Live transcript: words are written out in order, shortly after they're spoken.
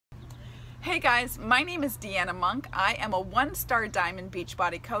Hey guys, my name is Deanna Monk. I am a one-star Diamond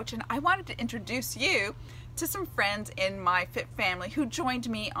Beachbody coach, and I wanted to introduce you to some friends in my fit family who joined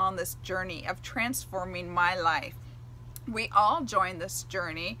me on this journey of transforming my life. We all joined this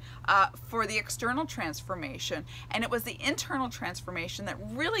journey for the external transformation, and it was the internal transformation that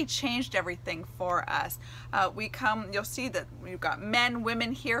really changed everything for us. You'll see that we've got men,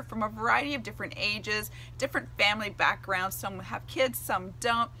 women here from a variety of different ages, different family backgrounds. Some have kids, some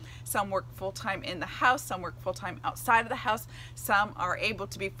don't. Some work full-time in the house, some work full-time outside of the house. Some are able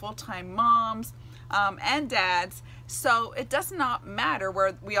to be full-time moms and dads. So it does not matter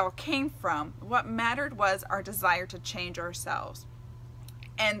where we all came from. What mattered was our desire to change ourselves.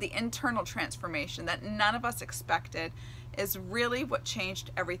 And the internal transformation that none of us expected is really what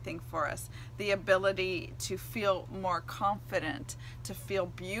changed everything for us. The ability to feel more confident, to feel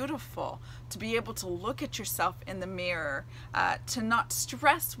beautiful, to be able to look at yourself in the mirror, to not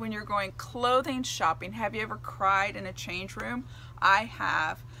stress when you're going clothing shopping. Have you ever cried in a change room? I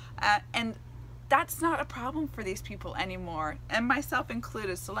have. And that's not a problem for these people anymore, and myself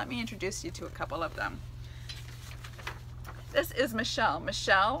included. So let me introduce you to a couple of them. This is Michelle.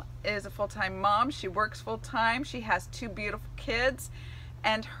 Michelle is a full-time mom. She works full-time. She has 2 beautiful kids,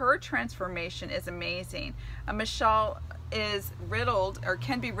 and her transformation is amazing. Michelle is riddled, or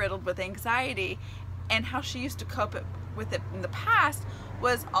can be riddled, with anxiety, and how she used to cope with it in the past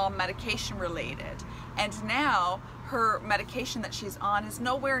was all medication related. And now her medication that she's on is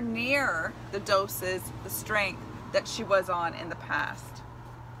nowhere near the doses, the strength that she was on in the past.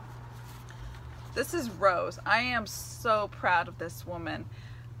 This is Rose. I am so proud of this woman.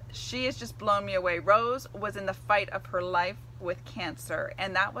 She has just blown me away. Rose was in the fight of her life with cancer,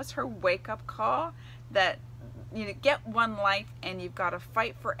 and that was her wake-up call that you get one life and you've got to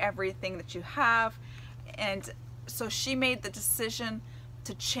fight for everything that you have. And so she made the decision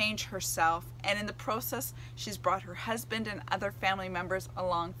to change herself, and in the process she's brought her husband and other family members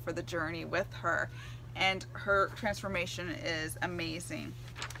along for the journey with her, and her transformation is amazing.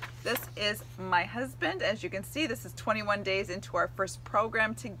 This is my husband. As you can see, this is 21 days into our first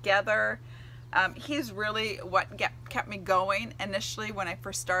program together. He's really what kept me going initially when I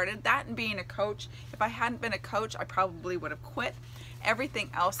first started. That and being a coach. If I hadn't been a coach, I probably would have quit.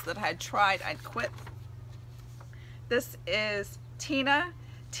 Everything else that I had tried, I'd quit. This is Tina.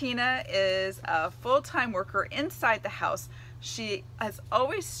 Tina is a full-time worker inside the house. She has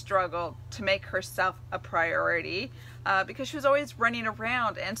always struggled to make herself a priority because she was always running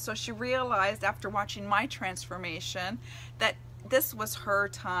around, and so she realized after watching my transformation that this was her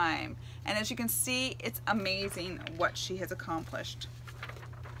time. And as you can see, it's amazing what she has accomplished.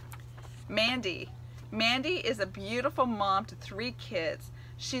 Mandy. Mandy is a beautiful mom to 3 kids.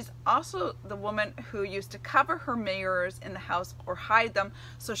 She's also the woman who used to cover her mirrors in the house or hide them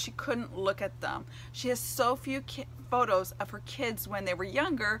so she couldn't look at them. She has so few photos of her kids when they were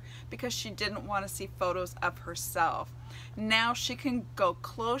younger because she didn't want to see photos of herself. Now she can go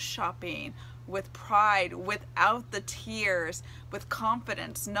clothes shopping with pride, without the tears, with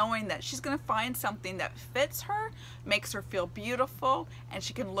confidence, knowing that she's going to find something that fits her, makes her feel beautiful, and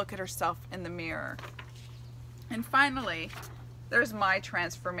she can look at herself in the mirror. And finally, there's my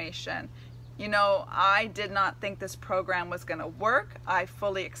transformation. You know, I did not think this program was going to work. I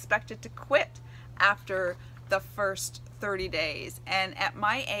fully expected to quit after the first 30 days. And at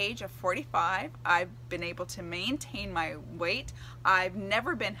my age of 45, I've been able to maintain my weight. I've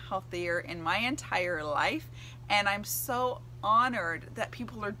never been healthier in my entire life. And I'm so honored that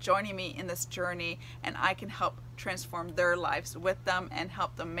people are joining me in this journey, and I can help transform their lives with them and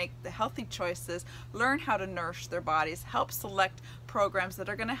help them make the healthy choices, learn how to nourish their bodies, help select programs that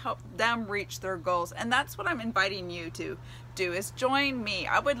are going to help them reach their goals. And that's what I'm inviting you to do, is join me.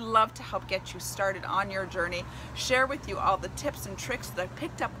 I would love to help get you started on your journey, share with you all the tips and tricks that I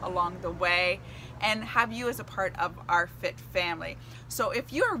picked up along the way, and have you as a part of our fit family. So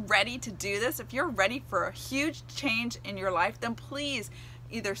if you're ready to do this, if you're ready for a huge change in your life, then please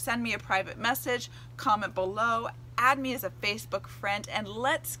either send me a private message, comment below, add me as a Facebook friend, and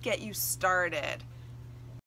let's get you started.